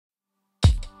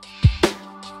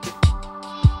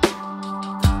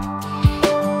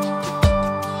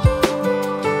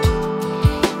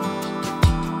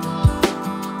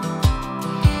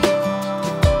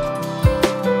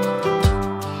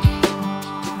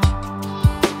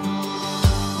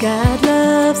God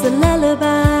loves the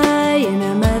lullaby and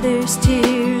a mother's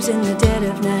tears in the dead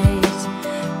of night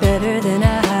better than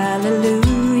a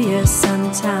hallelujah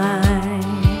sometimes.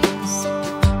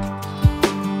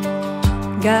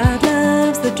 God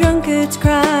loves the drunkard's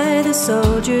cry, the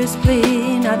soldier's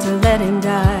plea not to let him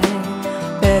die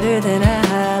better than a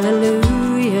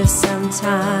hallelujah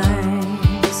sometimes.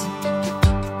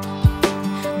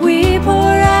 We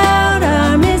pour out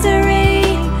our misery,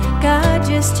 God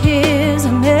just hears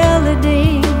a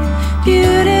melody.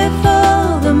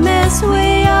 Beautiful the mess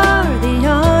we are, the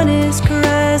honest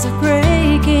cries of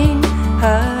breaking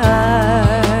hearts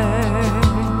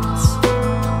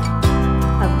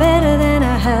are better than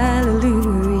a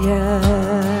hallelujah.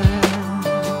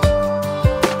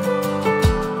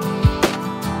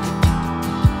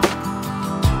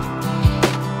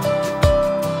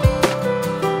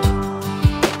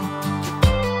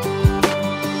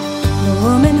 The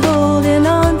woman holding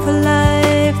on for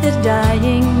life, the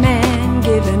dying man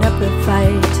giving up the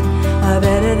fight are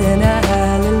better than a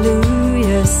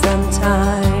hallelujah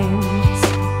sometimes.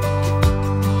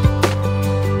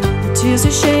 The tears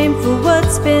of shame for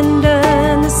what's been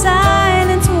done, the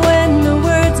silence when the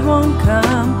words won't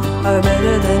come are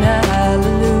better than a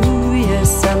hallelujah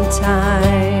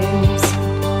sometimes.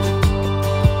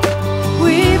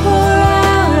 We pour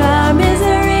out our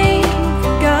misery,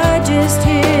 God just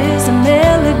hears a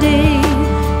melody.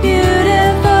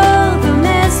 Beautiful the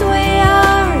mess we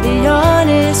are, the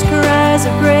honest cries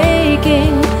of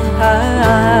breaking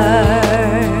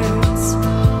hearts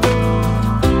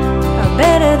are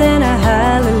better than a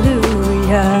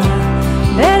hallelujah.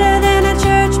 Better than a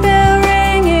church bell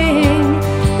ringing,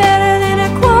 better than a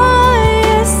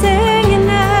choir singing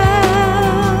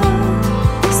out,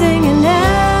 singing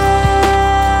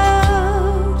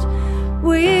out.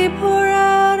 We pour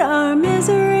out our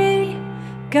misery,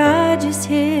 God just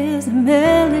hears a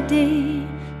melody.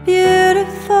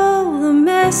 Beautiful the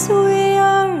mess we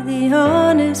are, the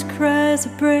honest cries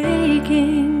of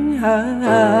breaking hearts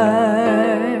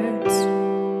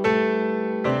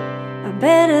are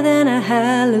better than a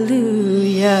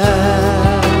hallelujah.